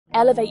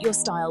Elevate your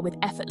style with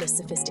effortless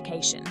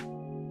sophistication.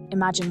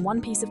 Imagine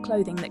one piece of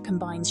clothing that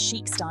combines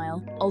chic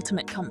style,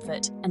 ultimate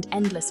comfort, and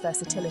endless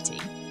versatility.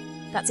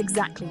 That's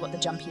exactly what the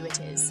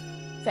Jumpsuit is.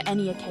 For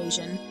any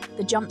occasion,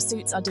 the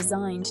jumpsuits are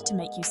designed to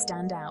make you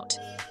stand out.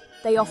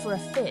 They offer a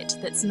fit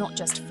that's not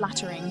just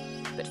flattering,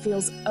 but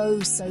feels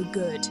oh so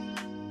good.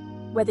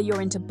 Whether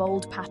you're into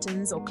bold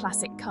patterns or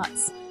classic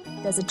cuts,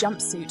 there's a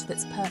jumpsuit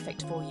that's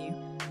perfect for you.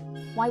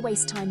 Why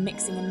waste time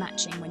mixing and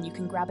matching when you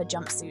can grab a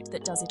jumpsuit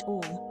that does it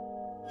all?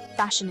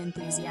 Fashion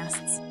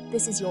enthusiasts,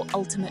 this is your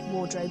ultimate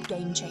wardrobe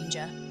game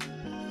changer.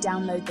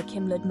 Download the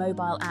Kimlud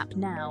mobile app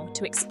now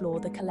to explore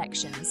the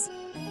collections.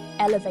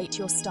 Elevate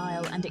your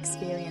style and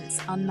experience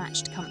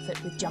unmatched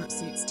comfort with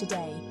jumpsuits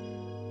today.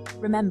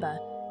 Remember,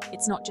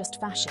 it's not just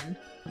fashion,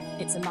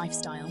 it's a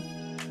lifestyle.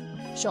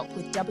 Shop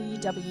with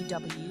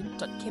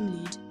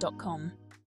www.kimlud.com.